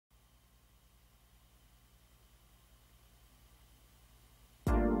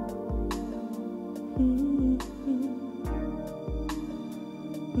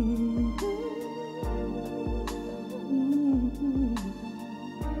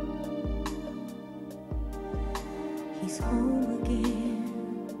He's home again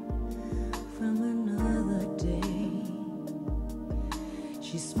from another day.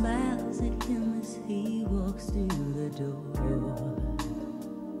 She smiles at him as he walks through the door.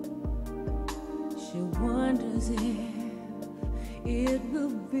 She wonders if it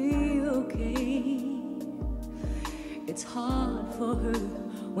will be okay. It's hard for her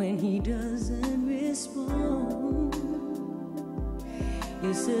when he doesn't respond.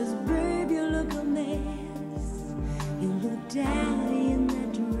 He says, babe, you look a mess. You look dowdy in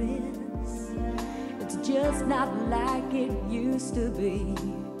that dress. It's just not like it used to be.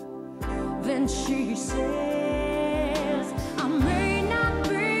 Then she says, I may not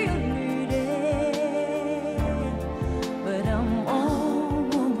be a lady, but I'm all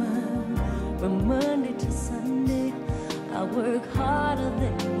woman. From Monday to Sunday, I work harder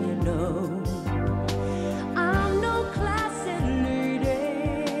than you know. I'm no classy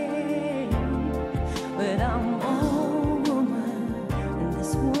lady, but I'm all woman. And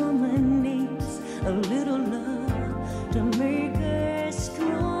this woman needs a little love to make her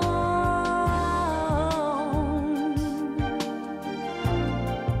strong.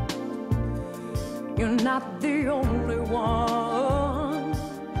 You're not the only one.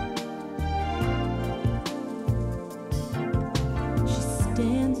 She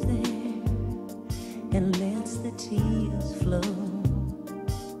stands there and lets the tears flow,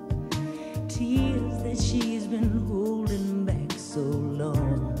 tears that she's been holding back so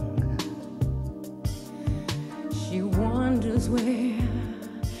long. She wonders, where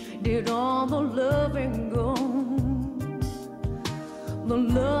did all the loving go? The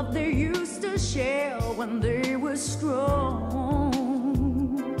love they used to share when they were strong.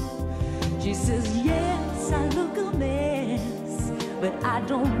 She says, yes, I look a mess, but I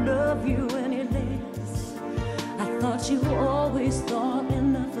don't love you any less. I thought you always thought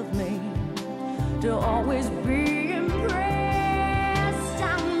enough of me to always be impressed.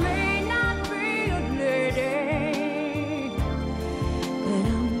 I may not be a lady, but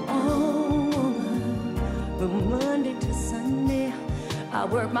I'm all woman. From Monday to Sunday, I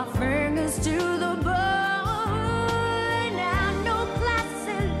work my fingers to the bone. I'm no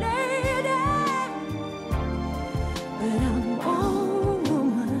classy lady, but I'm all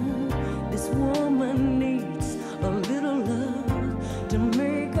woman. This woman needs a little love to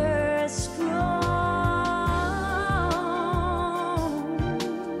make her strong.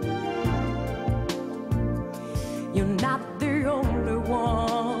 You're not the only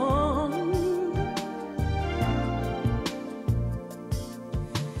one.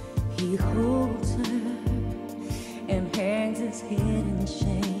 He holds her and hangs his head in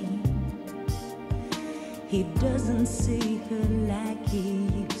shame. He doesn't see her like he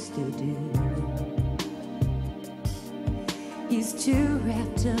used to do. He's too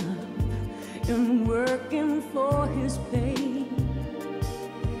wrapped up in working for his pay.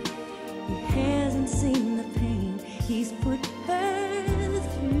 He hasn't seen the pain he's put her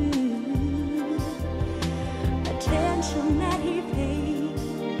through. Attention that he paid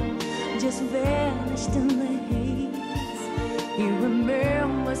just vanished in the haze. He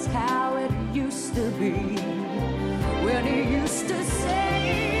remembers how it used to be, when he used to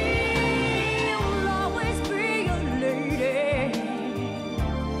say, you'll always be a lady,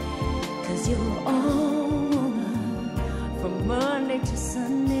 'cause you're all woman. From Monday to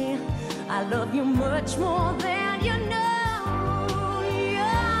Sunday, I love you much more than you know.